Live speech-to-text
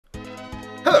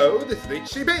Hello, this is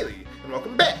H.C. Bailey, and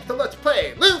welcome back to Let's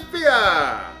Play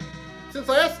Lufia! Since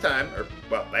last time,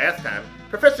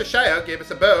 Professor Shaia gave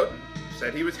us a boat and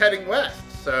said he was heading west,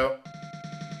 so...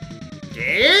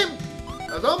 Game?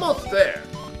 I was almost there.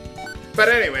 But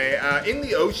anyway, in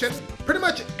the ocean, pretty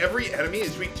much every enemy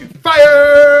is weak to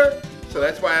fire! So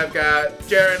that's why I've got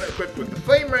Jaren equipped with the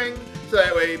flame ring, so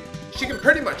that way she can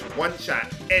pretty much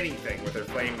one-shot anything with her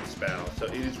flame spell. So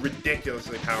it is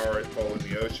ridiculously powerful in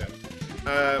the ocean.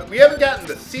 We haven't gotten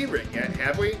the sea ring yet,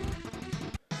 have we?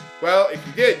 Well, if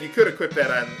you did, you could equip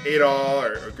that on Adol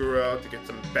or Aguro to get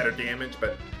some better damage,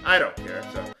 but I don't care.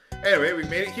 So anyway, we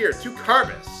made it here to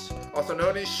Carbus, also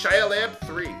known as Shaia Lab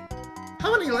 3.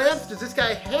 How many labs does this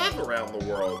guy have around the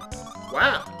world?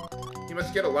 Wow. He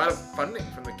must get a lot of funding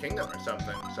from the kingdom or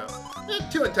something, so...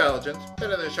 too intelligent.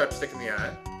 Better than a sharp stick in the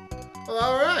eye. Well,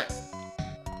 alright.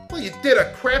 Well, you did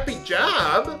a crappy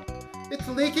job. It's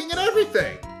leaking and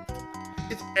everything.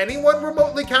 Is anyone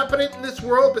remotely competent in this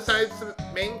world besides the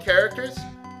main characters?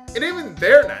 And even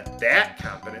they're not that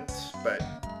competent, but...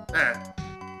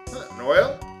 an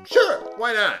oil? Sure,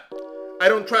 why not? I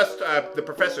don't trust the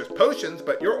professor's potions,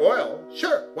 but your oil?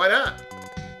 Sure, why not?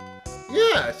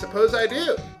 Yeah, I suppose I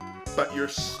do. But you're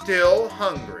still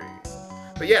hungry.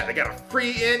 But yeah, they got a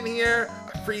free inn here,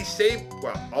 a free save...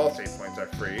 Well, all save points are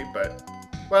free, but...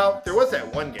 Well, there was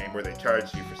that one game where they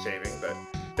charged you for saving, but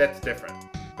that's different.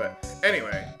 But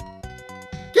anyway,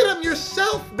 get them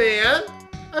yourself, man!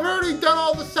 I've already done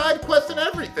all the side quests and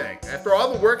everything. After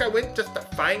all the work I went just to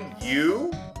find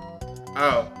you?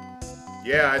 Oh,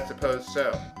 yeah, I suppose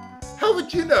so. How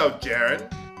would you know, Jaren?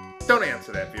 Don't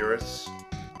answer that, viewers.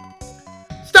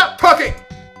 Stop talking!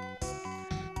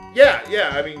 Yeah,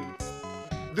 I mean,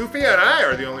 Lufia and I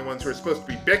are the only ones who are supposed to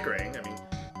be bickering. I mean,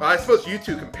 well, I suppose you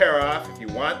two can pair off if you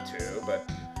want to, but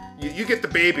you get the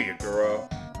baby, Aguro.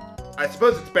 I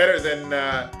suppose it's better than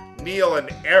Neil and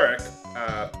Eric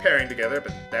pairing together,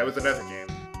 but that was another game.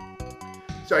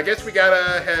 So I guess we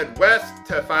gotta head west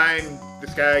to find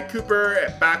this guy Cooper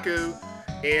at Baku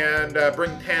and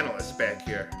bring Tantalus back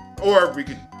here. Or we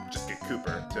could just get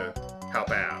Cooper to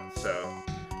help out, so...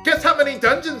 Guess how many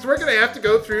dungeons we're gonna have to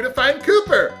go through to find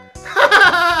Cooper!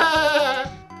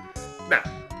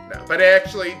 No, but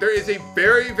actually there is a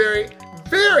very, very,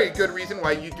 very good reason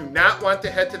why you do not want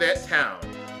to head to that town.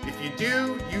 If you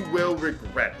do, you will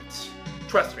regret it.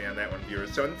 Trust me on that one,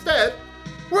 viewers. So instead,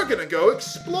 we're gonna go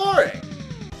exploring.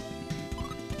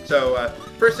 So,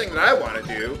 first thing that I want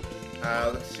to do,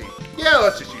 let's see. Yeah,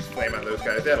 let's just use flame on those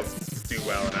guys. That'll do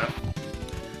well enough.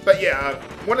 But yeah,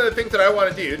 one of the things that I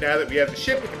want to do, now that we have the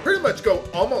ship, we can pretty much go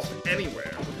almost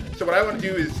anywhere. So what I want to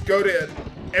do is go to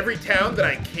every town that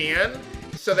I can,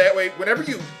 so that way, whenever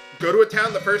you go to a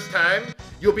town the first time,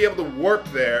 you'll be able to warp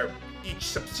there each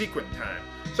subsequent time.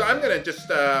 So I'm going to just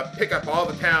pick up all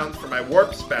the towns for my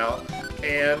warp spell,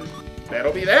 and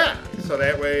that'll be that. So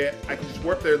that way I can just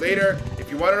warp there later. If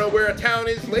you want to know where a town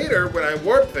is later when I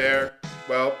warp there,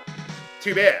 well,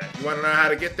 too bad. You want to know how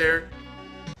to get there?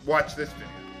 Watch this video.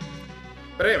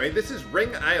 But anyway, this is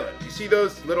Ring Island. You see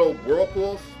those little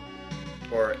whirlpools?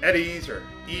 Or eddies, or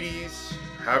eddies,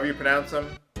 however you pronounce them.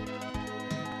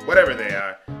 Whatever they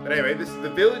are. But anyway, this is the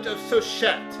village of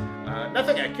Sochette.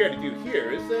 Nothing I care to do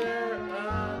here, is there?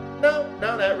 No,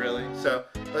 not really. So,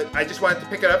 but I just wanted to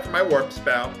pick it up for my warp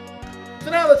spell. So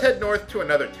now let's head north to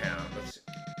another town.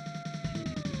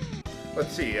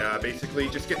 Let's see, basically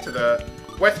just get to the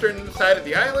western side of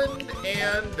the island,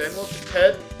 and then we'll just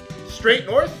head straight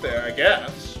north there, I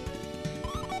guess.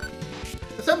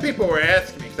 Some people were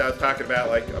asking me, because I was talking about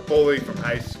like a bully from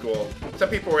high school. Some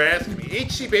people were asking me,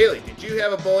 H.C. Bailey, did you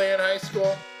have a bully in high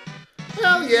school?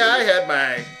 Well, yeah, I had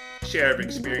my share of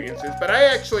experiences, but I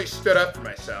actually stood up for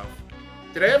myself.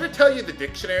 Did I ever tell you the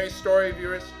dictionary story,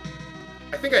 viewers?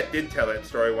 I think I did tell that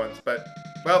story once, but,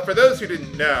 well, for those who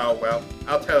didn't know, well,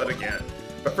 I'll tell it again.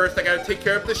 But first I gotta take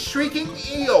care of the shrieking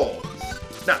eels.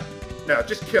 No,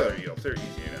 just killer eels, they're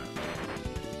easy enough.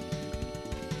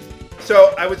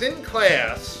 So, I was in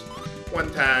class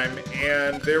one time,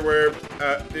 and there were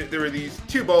these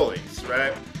two bullies,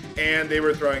 right? And they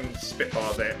were throwing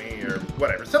spitballs at me, or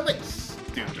whatever, something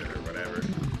stupid or whatever.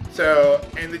 So,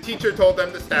 and the teacher told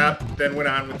them to stop, then went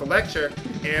on with the lecture,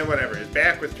 and whenever his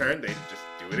back was turned, they'd just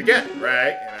do it again,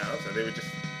 right? You know, so they were just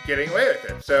getting away with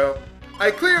it. So,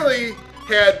 I clearly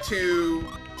had to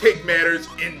take matters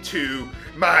into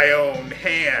my own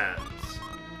hands.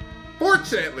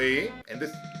 Fortunately, and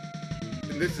this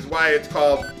is why it's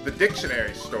called the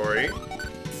dictionary story,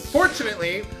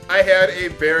 fortunately, I had a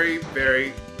very,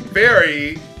 very,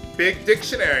 very big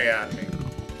dictionary on me.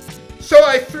 So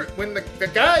I threw, when the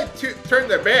guy turned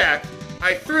their back,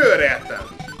 I threw it at them.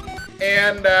 And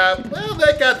And, well,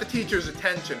 that got the teacher's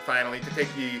attention, finally, to take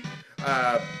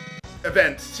the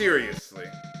event seriously.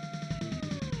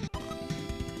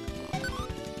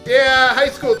 Yeah, high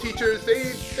school teachers,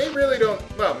 they really don't,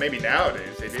 well, maybe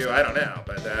nowadays they do, I don't know.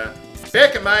 But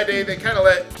back in my day, they kind of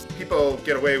let people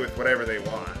get away with whatever they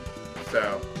want.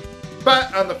 So,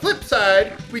 but on the flip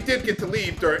side, we did get to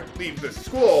leave the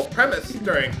school premise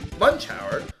during lunch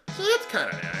hour. So that's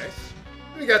kind of nice.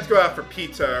 We got to go out for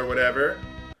pizza or whatever.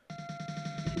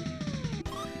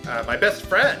 My best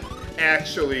friend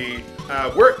actually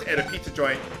worked at a pizza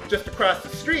joint just across the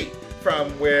street from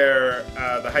where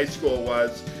the high school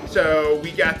was. So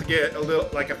we got to get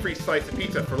a free slice of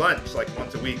pizza for lunch, like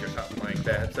once a week or something like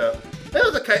that. So that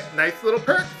was a nice little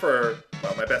perk for,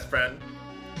 well, my best friend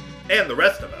and the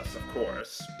rest of us, of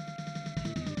course.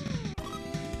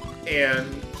 And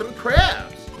some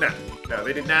crabs. No,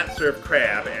 they did not serve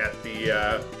crab at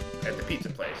the pizza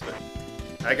place. But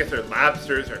I guess they're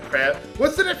lobsters or crab.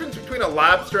 What's the difference between a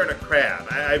lobster and a crab?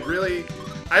 I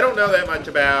don't know that much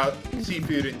about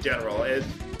seafood in general, as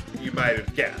you might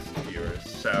have guessed, viewers.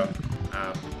 So,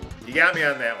 you got me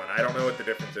on that one. I don't know what the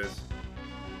difference is.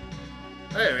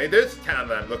 Anyway, there's the town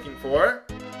that I'm looking for.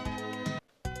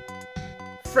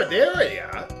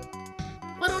 Frederia?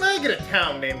 Why don't I get a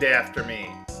town named after me?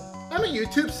 I'm a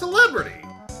YouTube celebrity.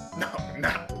 No,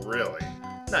 not really.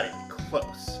 Not even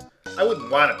close. I wouldn't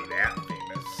want to be that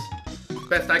famous.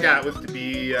 Best I got was to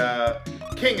be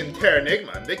King in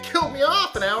Terranigma, and they killed me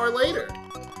off an hour later.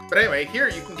 But anyway, here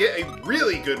you can get a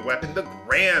really good weapon, the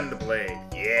Grand Blade.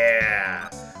 Yeah.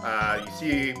 You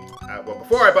see, well,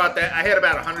 before I bought that, I had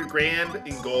about 100 grand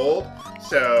in gold.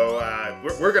 So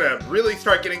we're gonna really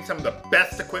start getting some of the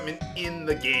best equipment in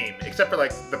the game, except for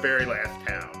like the very last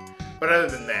town. But other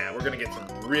than that, we're gonna get some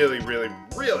really, really,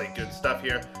 really good stuff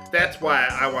here. That's why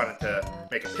I wanted to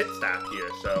make a pit stop here.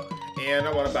 So, and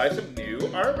I want to buy some new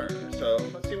armor. So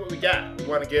let's see what we got. We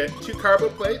want to get 2 carbo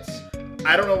plates.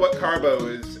 I don't know what carbo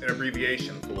is an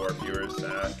abbreviation for, viewers.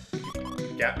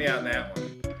 You got me on that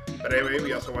one. But anyway,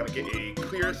 we also want to get a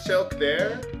clear silk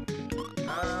there.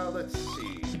 Let's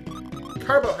see.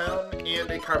 Carbo Helm and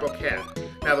a Carbo Cap.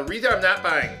 Now, the reason I'm not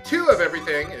buying 2 of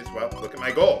everything is, well, look at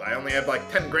my gold. I only have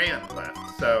like 10 grand left.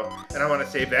 So, and I want to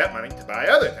save that money to buy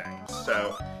other things.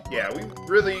 So, yeah, we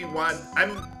really want...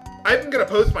 I'm going to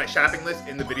post my shopping list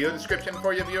in the video description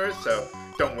for you, viewers. So,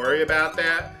 don't worry about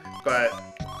that. But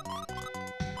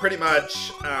pretty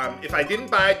much, if I didn't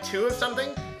buy 2 of something,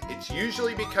 it's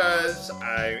usually because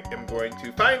I am going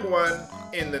to find one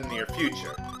in the near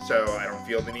future. So I don't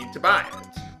feel the need to buy it.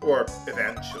 Or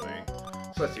eventually.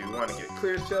 So let's see, we want to get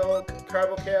clear silk,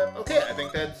 carbo cap. Okay, I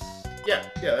think that's, yeah,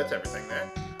 that's everything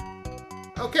there.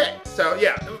 Okay, so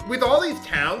yeah, with all these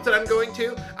towns that I'm going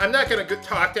to, I'm not going to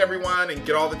talk to everyone and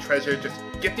get all the treasure. Just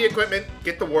get the equipment,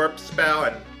 get the warp spell,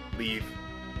 and leave.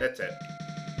 That's it.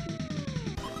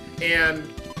 And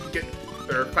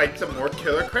fight some more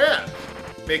killer crabs.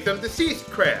 Make them deceased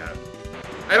crab.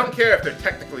 I don't care if they're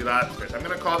technically lobsters. I'm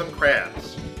going to call them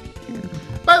crabs.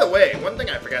 By the way, one thing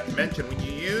I forgot to mention, when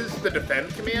you use the defend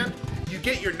command, you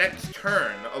get your next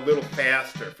turn a little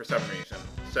faster for some reason.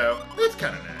 So, that's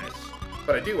kind of nice.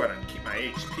 But I do want to keep my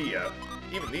HP up.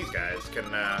 Even these guys can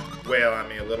wail on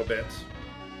me a little bit.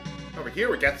 Over here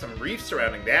we got some reefs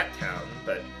surrounding that town,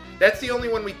 but that's the only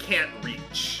one we can't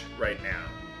reach right now.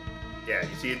 Yeah,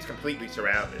 you see it's completely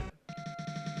surrounded.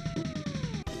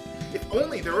 If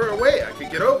only there were a way I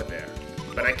could get over there,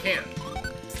 but I can't.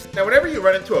 Now, whenever you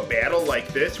run into a battle like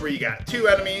this, where you got 2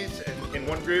 enemies in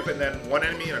one group and then 1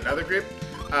 enemy in another group,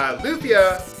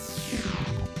 Lufia,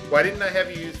 why didn't I have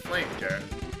you use flame, Jared?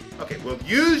 Okay, well,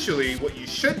 usually what you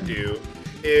should do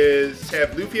is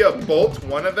have Lufia bolt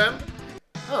one of them.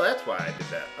 Oh, that's why I did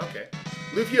that. Okay.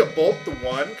 Lufia bolt the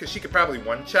one, because she could probably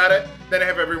one-shot it, then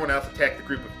have everyone else attack the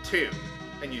group of 2,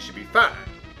 and you should be fine.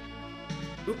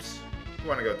 Oops. You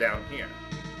want to go down here.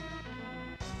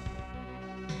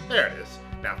 There it is.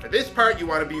 Now, for this part, you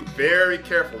want to be very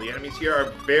careful. The enemies here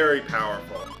are very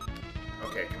powerful.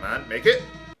 Okay, come on, make it.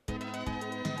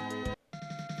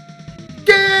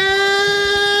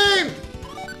 Game!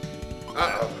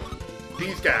 Uh-oh.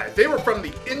 These guys, they were from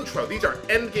the intro. These are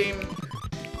endgame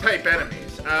type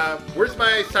enemies. Where's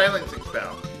my silencing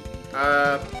spell?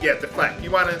 Yeah, deflect. You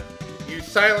want to use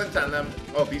silence on them.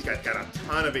 Oh, these guys got a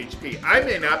ton of HP. I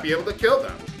may not be able to kill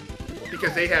them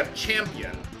because they have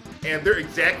champion. And they're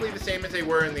exactly the same as they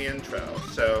were in the intro.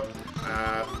 So,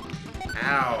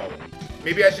 ow.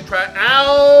 Maybe I should try,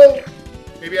 ow!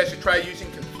 Maybe I should try using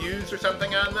confuse or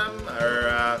something on them.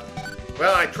 Or,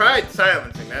 well, I tried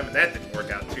silencing them and that didn't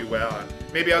work out too well.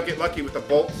 Maybe I'll get lucky with a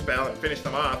bolt spell and finish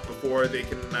them off before they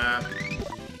can,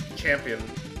 champion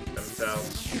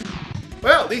themselves.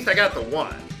 Well, at least I got the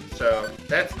one, so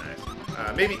that's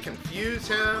nice. Maybe confuse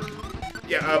him.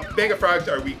 Yeah, Mega Frogs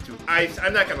are weak to ice.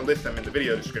 I'm not going to list them in the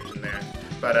video description there.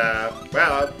 But,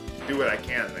 well, I'll do what I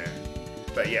can there.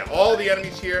 But yeah, all the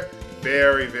enemies here,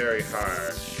 very, very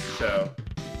hard. So,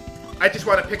 I just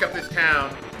want to pick up this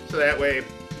town so that way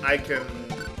I can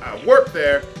warp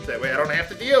there. So that way I don't have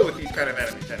to deal with these kind of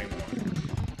enemies anymore.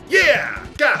 Yeah!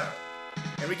 Got them!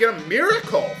 And we get a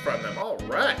miracle from them. All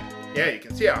right. Yeah, you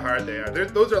can see how hard they are.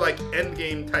 Those are like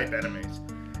endgame type enemies.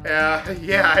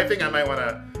 Yeah, I think I might want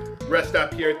to rest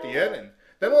up here at the end, and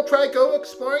then we'll try go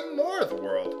exploring more of the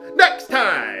world next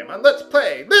time on Let's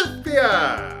Play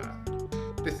Lufia!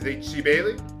 This is HC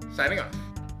Bailey, signing off.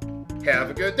 Have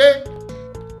a good day!